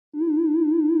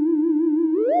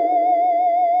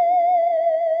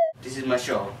is my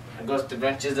show. Ghost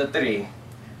Adventures of 3.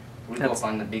 We go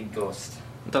find the big ghost.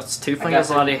 That's 2 fingers,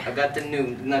 laddie. I got the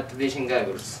new night vision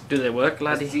goggles. Do they work, I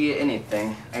laddie? see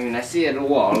anything. I mean, I see at the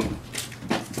wall.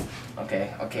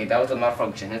 Okay, that was a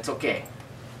malfunction. It's okay.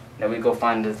 Now we go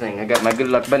find the thing. I got my good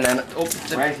luck banana. Oh,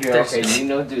 right here. Okay, you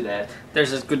don't do that. There's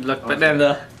his good luck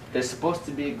banana. There's supposed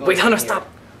to be a ghost. Wait, Hunter, stop!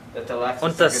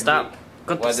 Hunter, stop.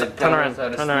 Turn around.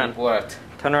 Turn around. What?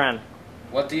 Turn around.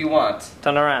 What do you want?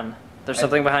 Turn around. There's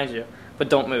something behind you, but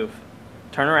don't move.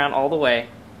 Turn around all the way.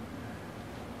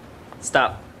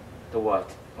 Stop. The what?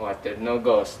 What? There's no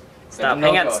ghost. Stop.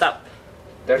 Hang on. Stop.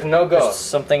 There's no There's ghost.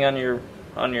 something on your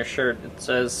shirt. It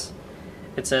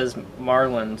says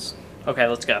Marlins. Okay,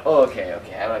 let's go. Oh, okay.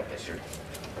 I like this shirt.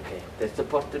 Okay, there's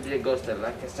supposed to be a ghost that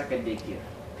like to suck a dick here.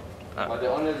 Well, the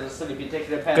owner of the city take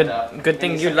their pants off. Good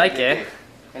thing you like it.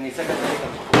 And he suck a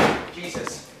dick.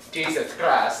 Jesus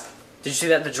Christ. Did you see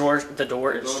that the door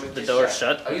is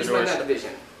shut? I use my night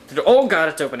vision. Oh God,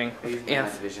 it's opening. Yeah,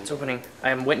 it's opening. I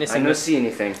am witnessing I don't this. see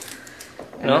anything.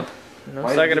 No,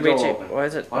 it's not gonna be cheap. Why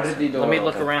is it? Why did the door Let me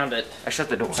look open? around it. I shut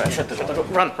the door. I shut the door.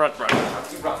 Run. Run.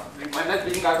 My night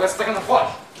vision guy got stuck on the floor.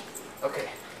 Okay.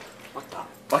 What the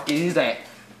fuck is that?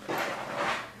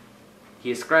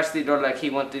 He scratched the door like he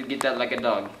wanted to get that like a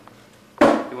dog.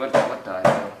 He went, what the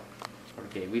hell?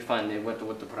 Okay, we find it, what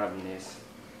the problem is.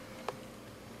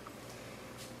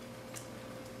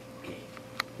 Okay.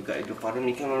 You got to follow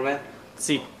me, cameraman?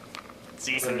 Sí,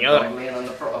 señor.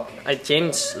 Okay. I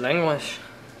changed language.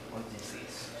 What is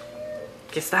this?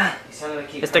 ¿Qué está? It sounded like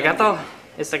he Este gato.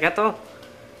 Este gato.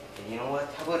 Okay, you know what?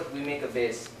 How about we make a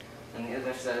base on the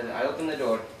other side? I open the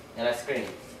door and I scream.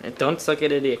 Don't suck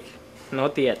at a dick.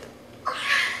 Not yet.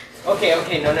 Okay,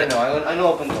 no. I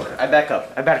know open door. I back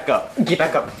up. Back up.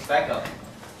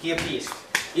 He appeased.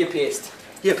 You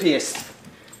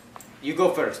go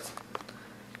first.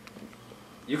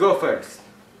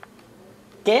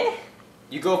 ¿Qué?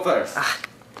 You go first.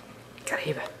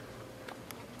 Caribe.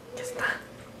 ¿Qué está?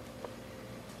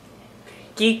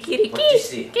 What do you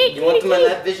see? You want my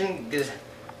night vision? Because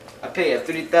I pay you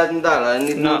 $3,000. I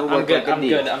need No, to work like a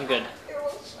I'm good.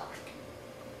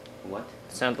 What?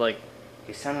 Sounds like.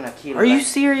 It sounded like he. Are you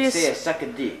serious? Say I suck a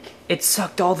dick. It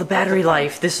sucked all the battery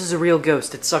life. This is a real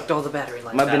ghost. It sucked all the battery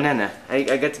life. My out. banana. I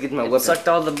got to get my It weapon. sucked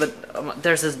all the.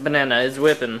 There's this banana. It's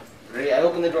whipping. Ready? I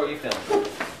open the door. You film.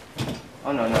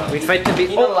 Oh no. We fight to be.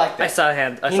 He don't like that. I saw a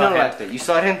hand. He don't like that. You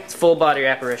saw him? It's full body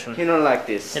apparition. He don't like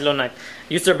this. Hello, night.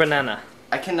 Use your banana.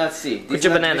 I cannot see. Put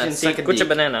your banana. See, put your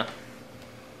banana.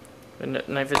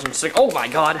 Night vision. Just like, oh my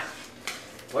God.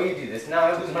 Why you do this? Now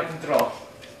I lose my control.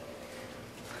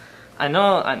 I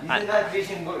know. You did not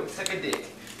vision work. Suck a dick.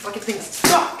 Fucking things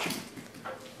suck.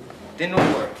 Didn't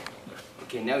work.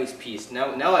 Okay, now he's peaced.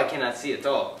 Now I cannot see at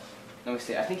all. Let me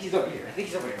see. I think he's over here.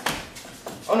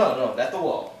 Oh no, that's the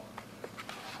wall.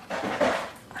 I'm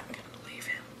gonna leave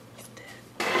him. He's dead.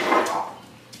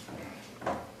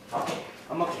 Okay,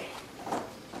 I'm okay.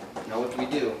 Now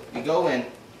what do? We go in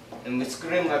and we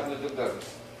scream like little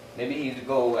girls. Maybe he'd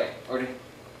go away. Or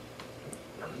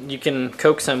You can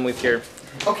coax him with your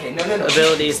okay, no.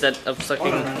 abilities of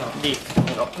sucking dick.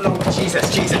 No, Jesus.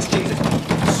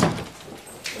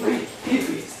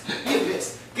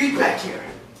 Please. Get back here.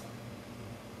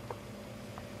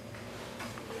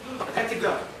 I got to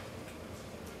go.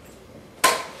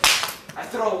 I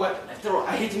throw a weapon.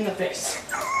 I hit him in the face.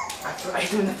 I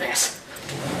hit him in the face.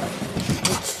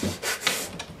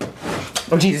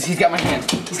 Oh Jesus, he's got my hand.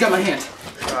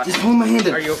 Just pull my hand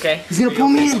in. Are you okay? He's gonna pull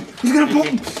me in.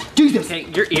 Jesus. Okay,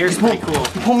 your ear's pretty cool.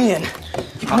 Pull me in.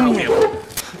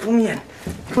 Pull me in.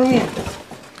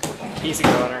 Easy,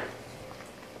 Connor.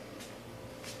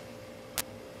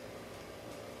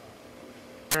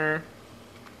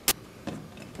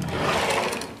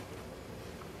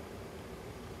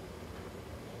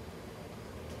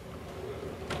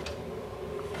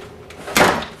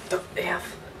 The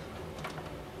F.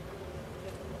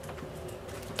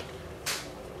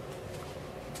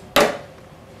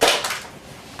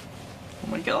 Oh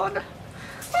my God.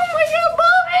 Mommy!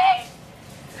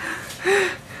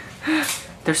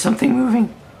 There's something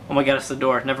moving. Oh my God, it's the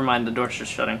door. Never mind, the door's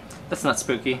just shutting. That's not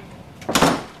spooky.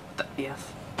 What the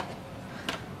F?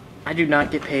 I do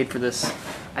not get paid for this.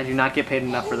 I do not get paid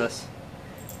enough for this.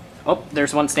 Oh,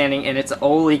 there's one standing and it's,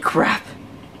 holy crap.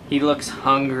 He looks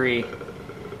hungry.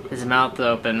 His mouth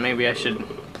open. Maybe I should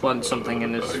plunge something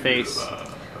in his face.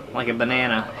 Like a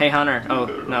banana. Hey Hunter. Oh,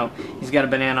 no. He's got a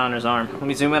banana on his arm. Let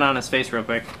me zoom in on his face real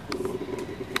quick.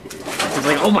 He's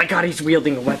like, oh my God, he's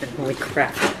wielding a weapon. Holy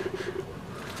crap.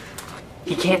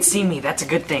 He can't see me. That's a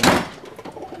good thing.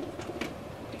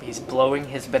 He's blowing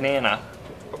his banana.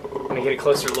 Let me get a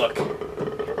closer look.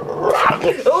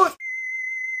 Oh!